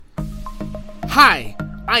Hi,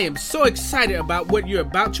 I am so excited about what you're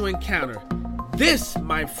about to encounter. This,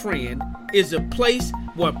 my friend, is a place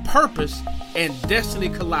where purpose and destiny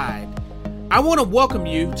collide. I want to welcome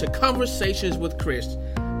you to Conversations with Chris.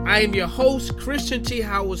 I am your host, Christian T.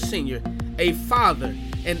 Howell Sr., a father,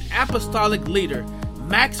 an apostolic leader,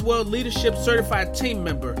 Maxwell Leadership Certified Team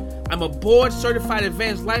Member. I'm a board certified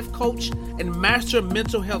advanced life coach and master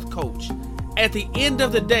mental health coach. At the end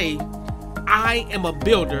of the day, I am a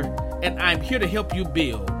builder and I'm here to help you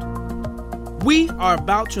build. We are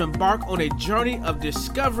about to embark on a journey of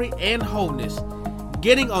discovery and wholeness,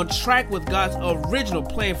 getting on track with God's original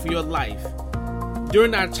plan for your life.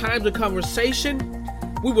 During our times of conversation,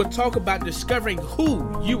 we will talk about discovering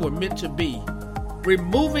who you were meant to be,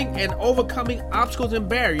 removing and overcoming obstacles and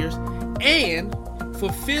barriers, and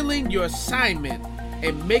fulfilling your assignment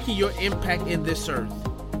and making your impact in this earth.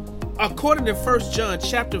 According to 1 John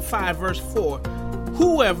chapter 5, verse 4,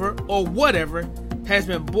 whoever or whatever has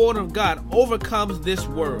been born of God overcomes this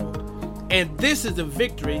world. And this is the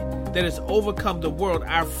victory that has overcome the world,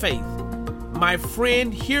 our faith. My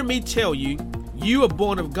friend, hear me tell you, you are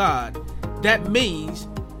born of God. That means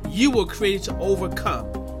you were created to overcome.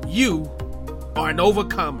 You are an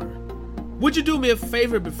overcomer. Would you do me a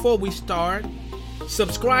favor before we start?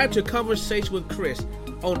 Subscribe to Conversation with Chris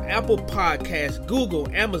on Apple Podcasts, Google,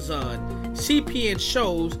 Amazon, CPN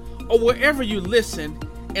shows, or wherever you listen,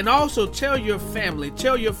 and also tell your family,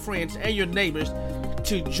 tell your friends, and your neighbors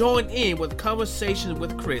to join in with Conversations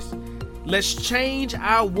with Chris. Let's change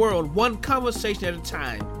our world one conversation at a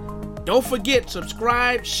time. Don't forget,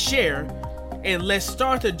 subscribe, share, and let's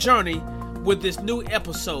start the journey with this new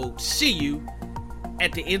episode. See you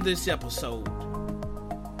at the end of this episode.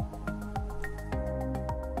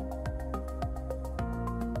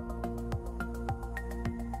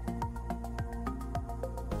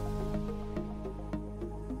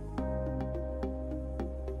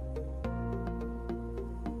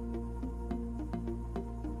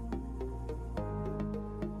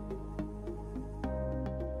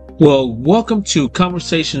 Well, welcome to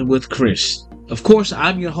Conversation with Chris. Of course,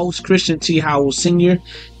 I'm your host, Christian T. Howell Sr.,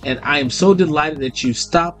 and I am so delighted that you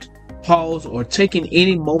stopped, paused, or taken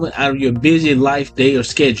any moment out of your busy life, day, or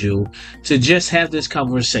schedule to just have this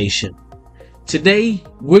conversation. Today,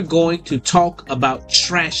 we're going to talk about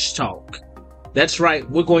trash talk. That's right,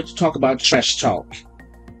 we're going to talk about trash talk.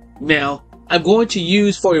 Now, I'm going to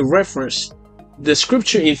use for a reference the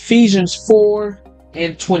scripture Ephesians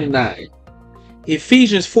 4:29.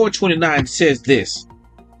 Ephesians 4:29 says this: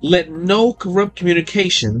 "Let no corrupt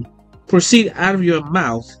communication proceed out of your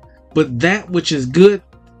mouth, but that which is good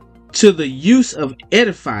to the use of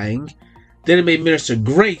edifying, that it may minister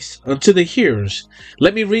grace unto the hearers."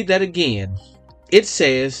 Let me read that again. It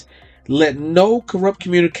says, "Let no corrupt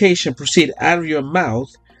communication proceed out of your mouth,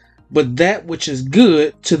 but that which is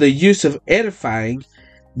good to the use of edifying,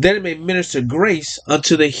 that it may minister grace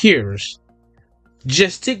unto the hearers."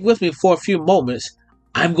 Just stick with me for a few moments.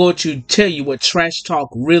 I'm going to tell you what trash talk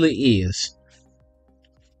really is.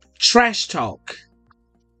 Trash talk.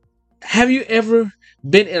 Have you ever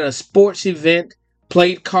been at a sports event,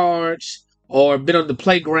 played cards, or been on the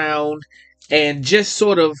playground and just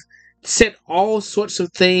sort of said all sorts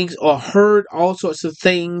of things or heard all sorts of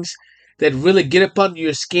things that really get up under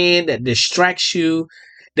your skin, that distracts you,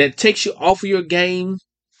 that takes you off of your game?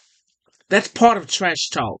 That's part of trash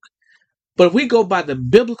talk. But if we go by the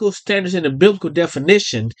biblical standards and the biblical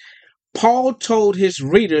definition, Paul told his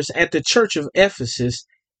readers at the church of Ephesus,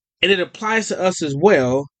 and it applies to us as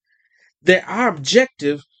well, that our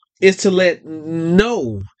objective is to let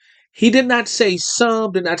no, he did not say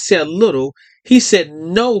some, did not say a little, he said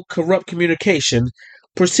no corrupt communication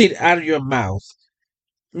proceed out of your mouth.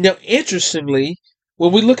 Now, interestingly,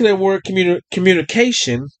 when we look at that word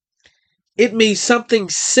communication, it means something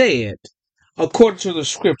said according to the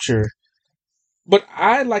scripture. But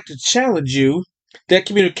I'd like to challenge you that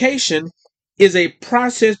communication is a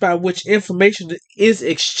process by which information is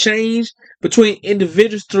exchanged between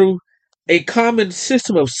individuals through a common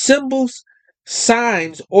system of symbols,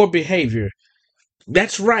 signs, or behavior.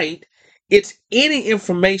 That's right. It's any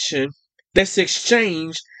information that's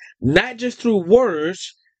exchanged not just through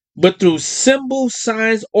words, but through symbols,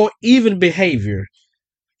 signs, or even behavior.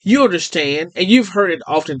 You understand, and you've heard it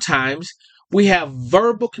oftentimes, we have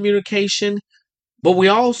verbal communication, but we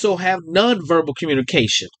also have nonverbal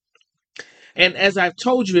communication. And as I've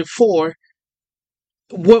told you before,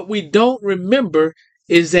 what we don't remember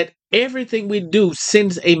is that everything we do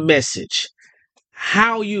sends a message.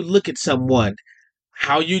 How you look at someone,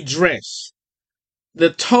 how you dress,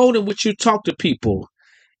 the tone in which you talk to people,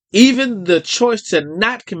 even the choice to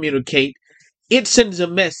not communicate, it sends a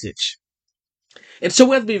message. And so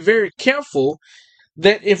we have to be very careful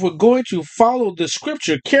that if we're going to follow the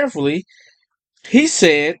scripture carefully, he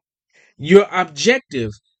said, your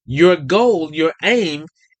objective, your goal, your aim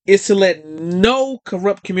is to let no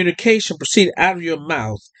corrupt communication proceed out of your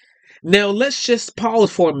mouth. Now, let's just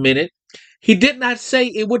pause for a minute. He did not say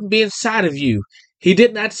it wouldn't be inside of you. He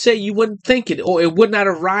did not say you wouldn't think it or it would not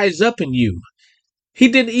arise up in you. He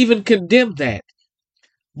didn't even condemn that.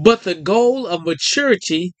 But the goal of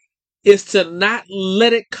maturity is to not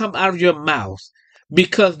let it come out of your mouth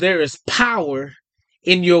because there is power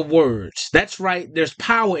in your words. That's right, there's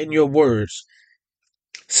power in your words.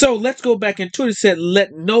 So let's go back into it. It said,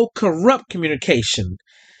 let no corrupt communication.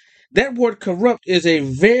 That word corrupt is a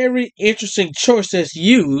very interesting choice that's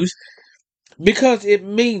used because it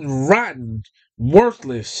means rotten,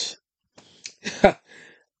 worthless.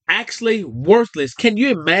 Actually, worthless. Can you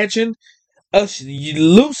imagine us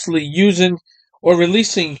loosely using or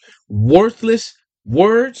releasing worthless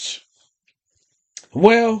words?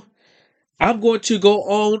 Well, I'm going to go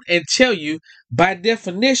on and tell you by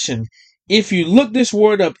definition, if you look this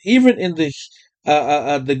word up, even in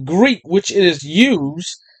the Greek which it is used,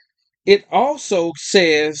 it also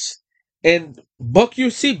says, and buck your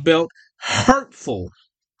seatbelt, hurtful.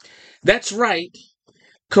 That's right.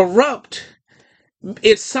 Corrupt.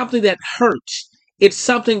 It's something that hurts. It's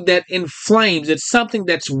something that inflames. It's something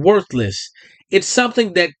that's worthless. It's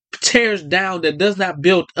something that tears down, that does not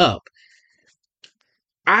build up.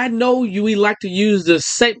 I know we like to use the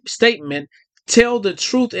statement, tell the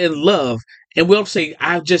truth in love. And we'll say,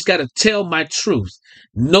 I've just got to tell my truth.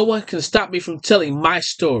 No one can stop me from telling my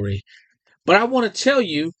story. But I want to tell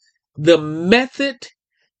you, the method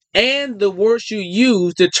and the words you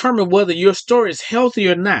use determine whether your story is healthy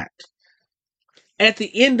or not. At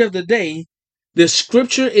the end of the day, the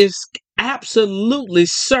scripture is absolutely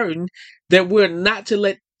certain that we're not to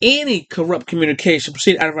let any corrupt communication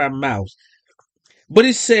proceed out of our mouths. But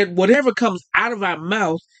it said, whatever comes out of our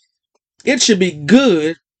mouth, it should be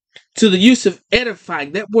good to the use of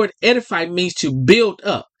edifying. That word edify means to build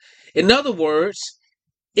up. In other words,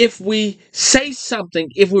 if we say something,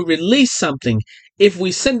 if we release something, if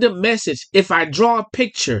we send a message, if I draw a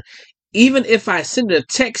picture, even if I send a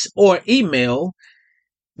text or email,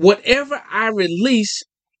 whatever I release,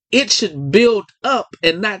 it should build up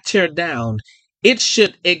and not tear down. It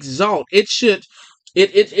should exalt. It should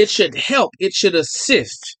help. It should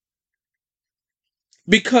assist.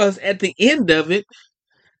 Because at the end of it,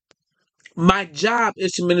 my job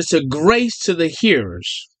is to minister grace to the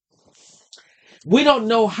hearers. We don't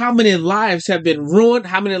know how many lives have been ruined,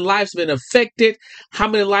 how many lives have been affected, how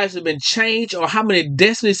many lives have been changed, or how many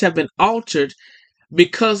destinies have been altered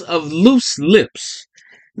because of loose lips.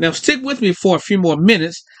 Now, stick with me for a few more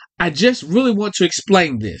minutes. I just really want to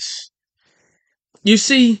explain this. You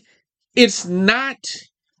see, it's not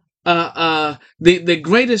the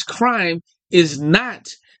greatest crime is not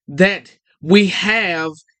that we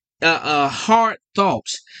have hard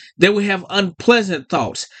thoughts, that we have unpleasant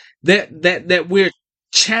thoughts, that we're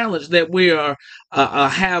challenged, that we are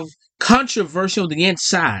have controversy on the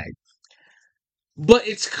inside. But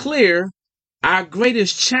it's clear our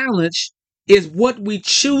greatest challenge is what we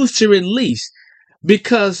choose to release,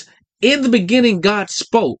 because in the beginning God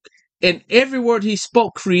spoke, and every word he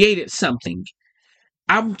spoke created something.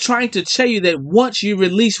 I'm trying to tell you that once you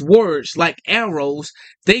release words like arrows,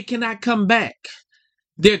 they cannot come back.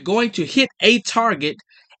 They're going to hit a target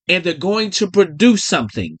and they're going to produce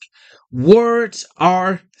something. Words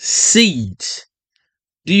are seeds.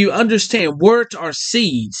 Do you understand? Words are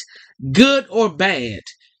seeds, good or bad.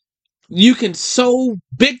 You can sow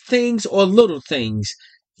big things or little things.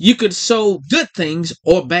 You could sow good things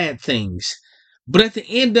or bad things. But at the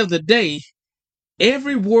end of the day,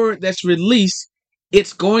 every word that's released,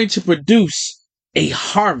 it's going to produce a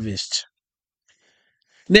harvest.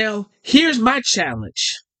 Now, here's my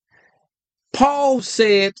challenge. Paul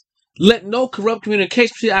said, let no corrupt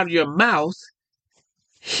communication proceed out of your mouth.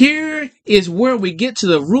 Here is where we get to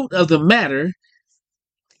the root of the matter.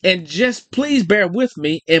 And just please bear with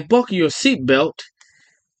me and buckle your seatbelt.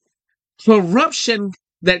 Corruption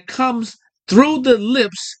that comes through the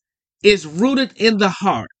lips is rooted in the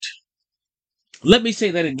heart. Let me say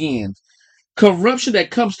that again. Corruption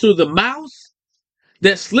that comes through the mouth,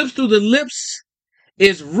 that slips through the lips,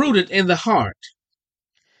 is rooted in the heart.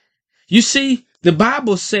 You see, the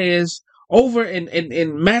Bible says over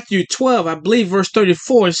in Matthew 12, I believe verse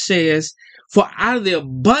 34 says, for out of the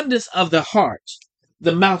abundance of the heart,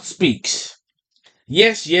 the mouth speaks.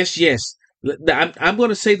 Yes, yes, yes. I'm going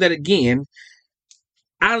to say that again.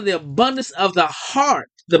 Out of the abundance of the heart,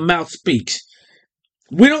 the mouth speaks.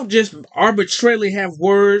 We don't just arbitrarily have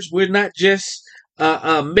words. We're not just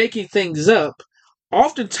making things up.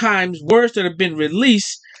 Oftentimes, words that have been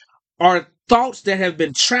released are thoughts that have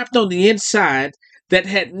been trapped on the inside that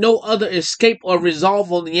had no other escape or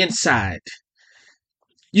resolve on the inside.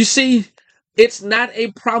 You see, it's not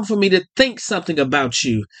a problem for me to think something about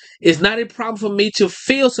you. It's not a problem for me to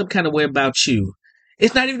feel some kind of way about you.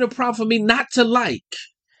 It's not even a problem for me not to like.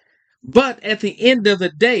 But at the end of the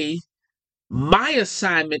day, my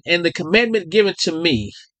assignment and the commandment given to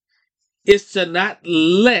me is to not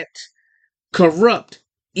let corrupt,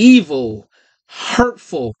 evil,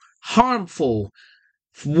 hurtful, harmful,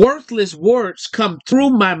 worthless words come through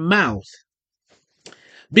my mouth,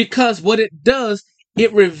 because what it does,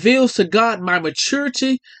 it reveals to God my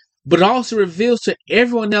maturity, but also reveals to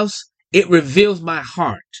everyone else, it reveals my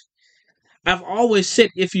heart. I've always said,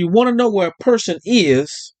 if you want to know where a person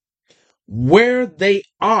is, where they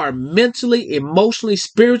are mentally, emotionally,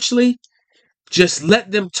 spiritually, just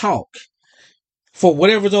let them talk. For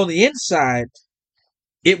whatever's on the inside,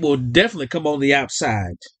 it will definitely come on the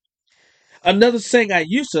outside. Another saying I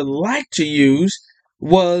used to like to use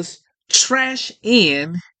was trash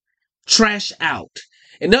in, trash out.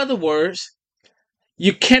 In other words,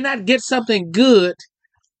 you cannot get something good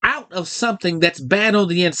out of something that's bad on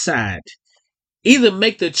the inside. Either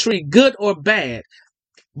make the tree good or bad,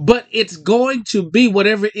 but it's going to be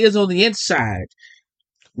whatever it is on the inside.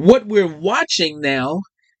 What we're watching now,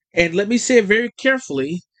 and let me say it very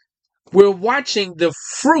carefully, we're watching the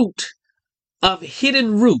fruit of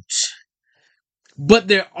hidden roots, but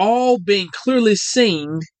they're all being clearly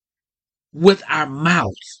seen with our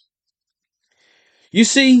mouth. You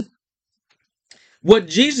see, what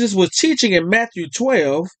Jesus was teaching in Matthew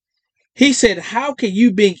 12, he said, how can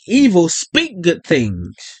you, being evil, speak good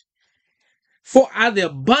things? For out of the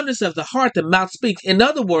abundance of the heart, the mouth speaks. In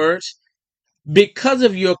other words, because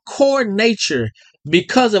of your core nature,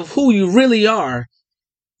 because of who you really are,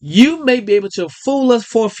 you may be able to fool us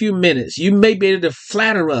for a few minutes. You may be able to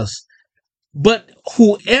flatter us. But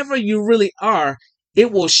whoever you really are,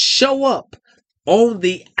 it will show up on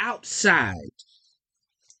the outside.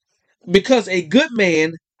 Because a good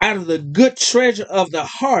man, out of the good treasure of the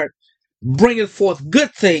heart, bringeth forth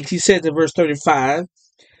good things, he says in verse 35.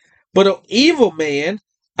 But an evil man,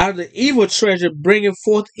 out of the evil treasure, bringeth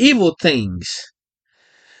forth evil things.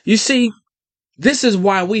 You see, this is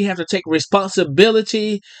why we have to take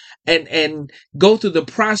responsibility and go through the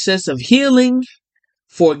process of healing,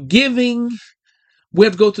 forgiving. We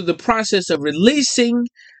have to go through the process of releasing,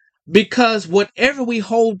 because whatever we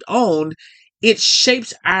hold on, it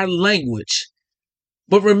shapes our language.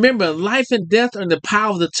 But remember, life and death are in the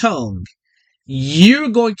power of the tongue. You're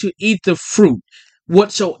going to eat the fruit.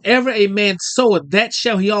 Whatsoever a man soweth, that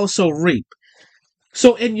shall he also reap.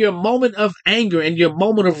 So in your moment of anger, in your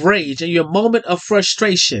moment of rage, in your moment of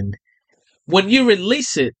frustration, when you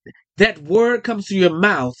release it, that word comes through your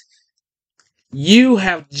mouth, you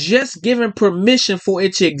have just given permission for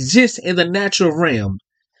it to exist in the natural realm.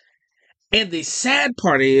 And the sad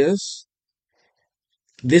part is,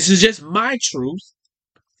 this is just my truth.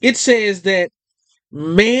 It says that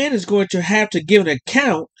man is going to have to give an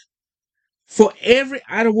account for every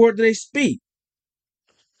idle word that they speak.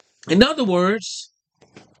 In other words,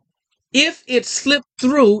 if it slipped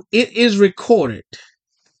through, it is recorded.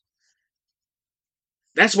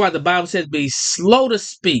 That's why the Bible says, be slow to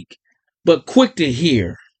speak, but quick to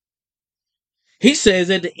hear. He says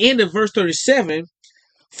at the end of verse 37,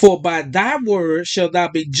 for by thy word shalt thou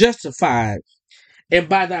be justified, and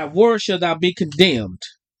by thy word shalt thou be condemned.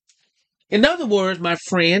 In other words, my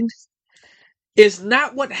friend, it's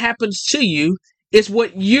not what happens to you, it's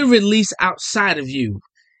what you release outside of you.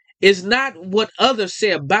 It's not what others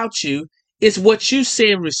say about you, it's what you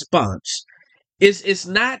say in response. It's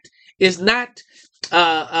not uh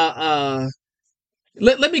uh uh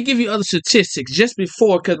let me give you other statistics just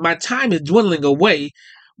before, because my time is dwindling away.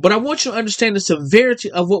 But I want you to understand the severity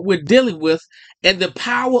of what we're dealing with and the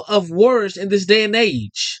power of words in this day and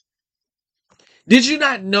age. Did you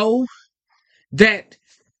not know that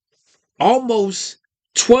almost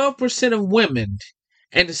 12% of women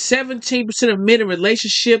and 17% of men in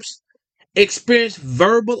relationships experience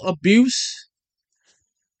verbal abuse?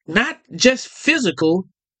 Not just physical,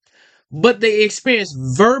 but they experience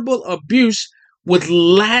verbal abuse with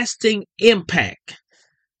lasting impact.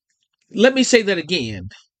 Let me say that again.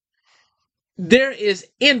 There is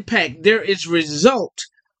impact, there is result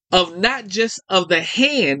of not just of the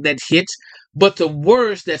hand that hits, but the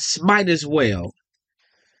words that smite as well.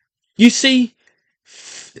 You see,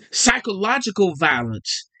 psychological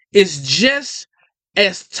violence is just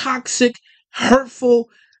as toxic, hurtful,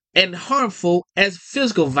 and harmful as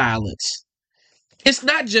physical violence. It's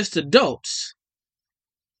not just adults.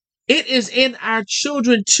 It is in our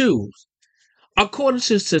children too. According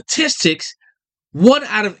to statistics, 1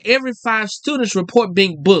 out of every 5 students report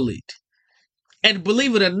being bullied. And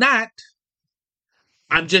believe it or not,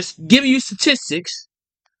 I'm just giving you statistics.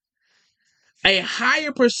 A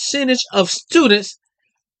higher percentage of students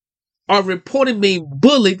are reporting being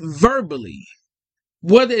bullied verbally,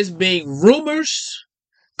 whether it's being rumors,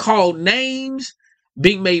 called names,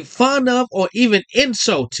 being made fun of, or even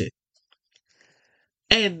insulted.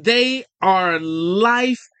 And they are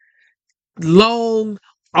lifelong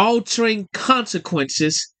altering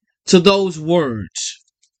consequences to those words.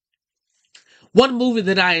 One movie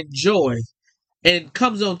that I enjoy and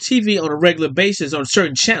comes on TV on a regular basis on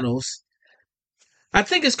certain channels, I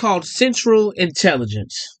think it's called Central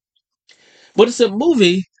Intelligence. But it's a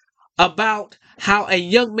movie about how a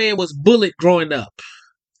young man was bullied growing up.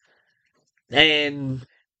 And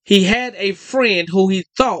he had a friend who he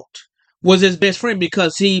thought was his best friend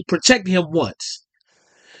because he protected him once.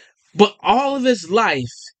 But all of his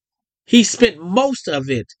life, he spent most of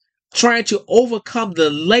it trying to overcome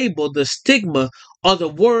the label, the stigma, or the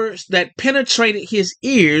words that penetrated his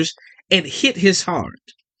ears and hit his heart.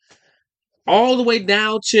 All the way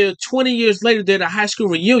down to 20 years later, they're at a high school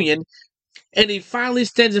reunion, and he finally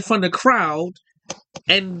stands in front of the crowd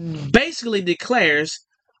and basically declares,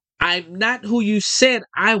 I'm not who you said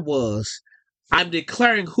I was. I'm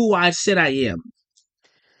declaring who I said I am.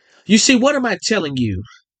 You see, what am I telling you?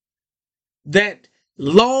 That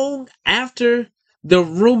long after the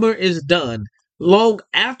rumor is done, long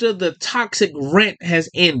after the toxic rant has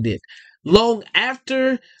ended, long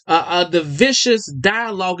after the vicious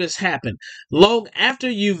dialogue has happened, long after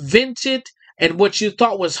you vented and what you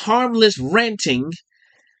thought was harmless ranting,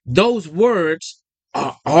 those words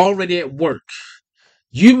are already at work.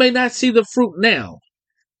 You may not see the fruit now,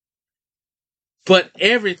 but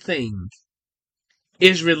everything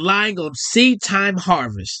is relying on seed time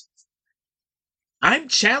harvest. I'm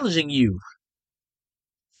challenging you.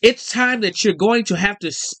 It's time that you're going to have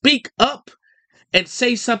to speak up and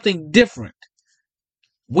say something different.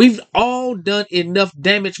 We've all done enough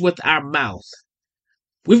damage with our mouth.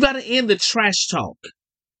 We've got to end the trash talk.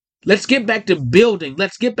 Let's get back to building.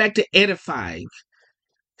 Let's get back to edifying.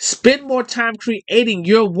 Spend more time creating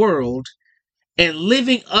your world and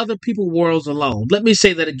leaving other people's worlds alone. Let me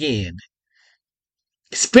say that again.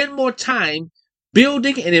 Spend more time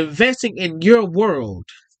building and investing in your world.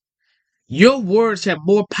 Your words have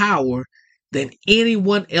more power than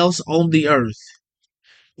anyone else on the earth.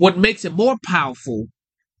 What makes it more powerful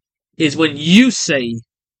is when you say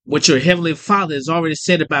what your Heavenly Father has already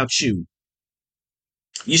said about you.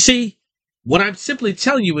 You see, what I'm simply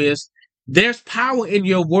telling you is there's power in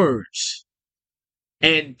your words.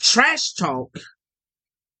 And trash talk,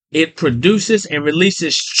 it produces and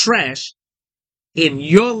releases trash in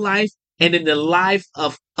your life and in the life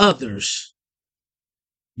of others.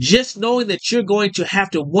 Just knowing that you're going to have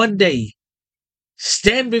to one day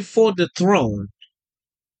stand before the throne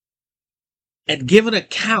and give an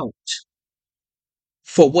account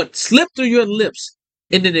for what slipped through your lips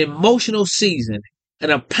in an emotional season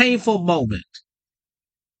and a painful moment.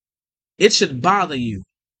 It should bother you.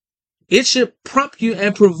 It should prompt you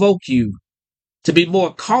and provoke you to be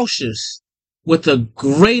more cautious with the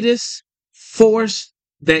greatest force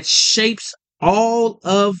that shapes all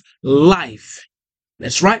of life.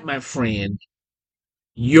 That's right, my friend.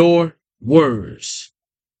 Your words.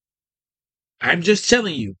 I'm just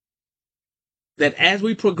telling you that as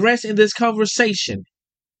we progress in this conversation,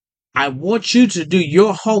 I want you to do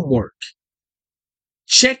your homework.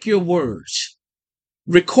 Check your words.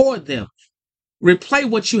 Record them. Replay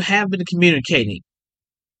what you have been communicating.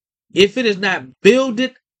 If it is not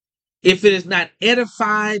builded, if it is not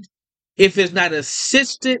edified, if it's not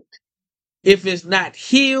assisted, if it's not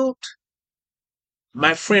healed,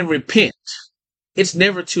 my friend, repent. It's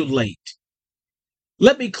never too late.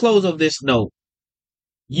 Let me close on this note.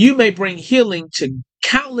 You may bring healing to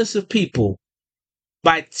countless of people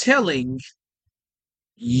by telling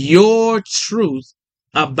your truth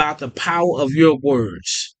about the power of your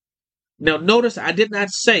words. Now, notice I did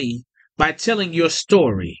not say by telling your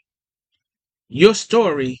story. Your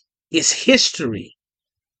story is history.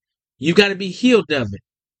 You got to be healed of it.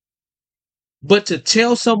 But to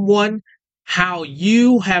tell someone how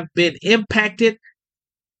you have been impacted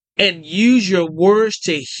and use your words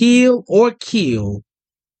to heal or kill,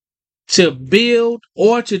 to build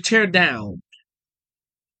or to tear down,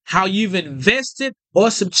 how you've invested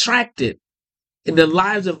or subtracted in the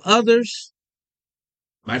lives of others,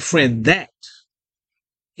 my friend, that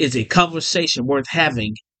is a conversation worth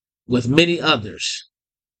having with many others.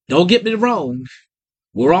 Don't get me wrong.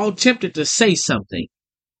 We're all tempted to say something.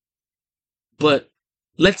 But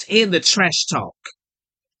let's end the trash talk.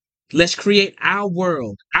 Let's create our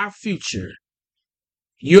world, our future.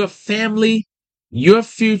 Your family, your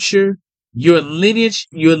future, your lineage,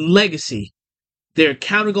 your legacy. They're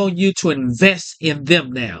counting on you to invest in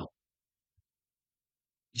them now.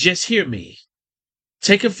 Just hear me.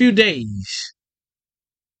 Take a few days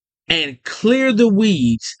and clear the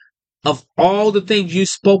weeds of all the things you've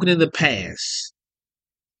spoken in the past.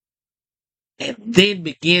 And then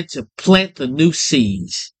begin to plant the new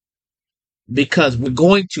seeds. Because we're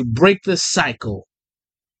going to break the cycle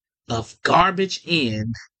of garbage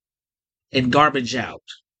in and garbage out.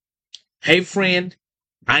 Hey friend,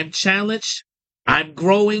 I'm challenged. I'm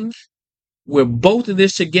growing. We're both in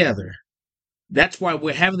this together. That's why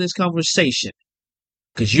we're having this conversation.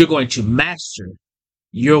 Because you're going to master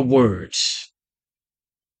your words.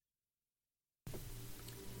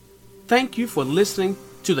 Thank you for listening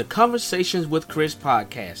to the Conversations with Chris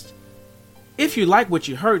podcast. If you like what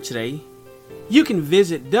you heard today, you can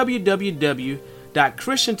visit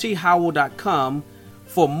www.christianthowell.com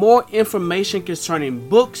for more information concerning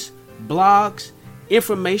books, blogs,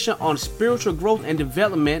 information on spiritual growth and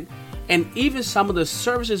development, and even some of the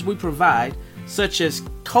services we provide, such as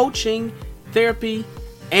coaching, therapy,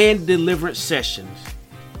 and deliverance sessions.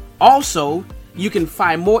 Also, you can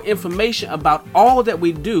find more information about all that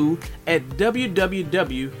we do at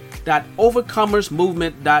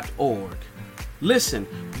www.overcomersmovement.org. Listen,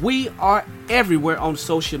 we are everywhere on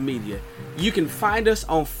social media. You can find us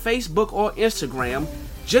on Facebook or Instagram.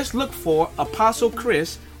 Just look for Apostle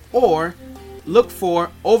Chris or look for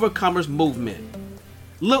Overcomers Movement.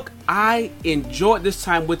 Look, I enjoyed this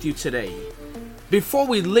time with you today. Before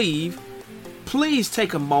we leave, please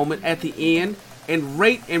take a moment at the end and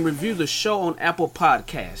rate and review the show on Apple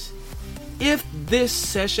Podcasts. If this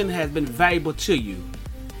session has been valuable to you,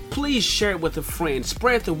 please share it with a friend.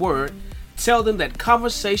 Spread the word. Tell them that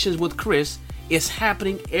Conversations with Chris is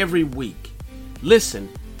happening every week. Listen,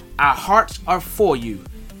 our hearts are for you.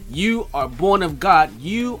 You are born of God.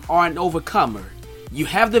 You are an overcomer. You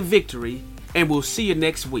have the victory, and we'll see you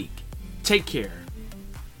next week. Take care.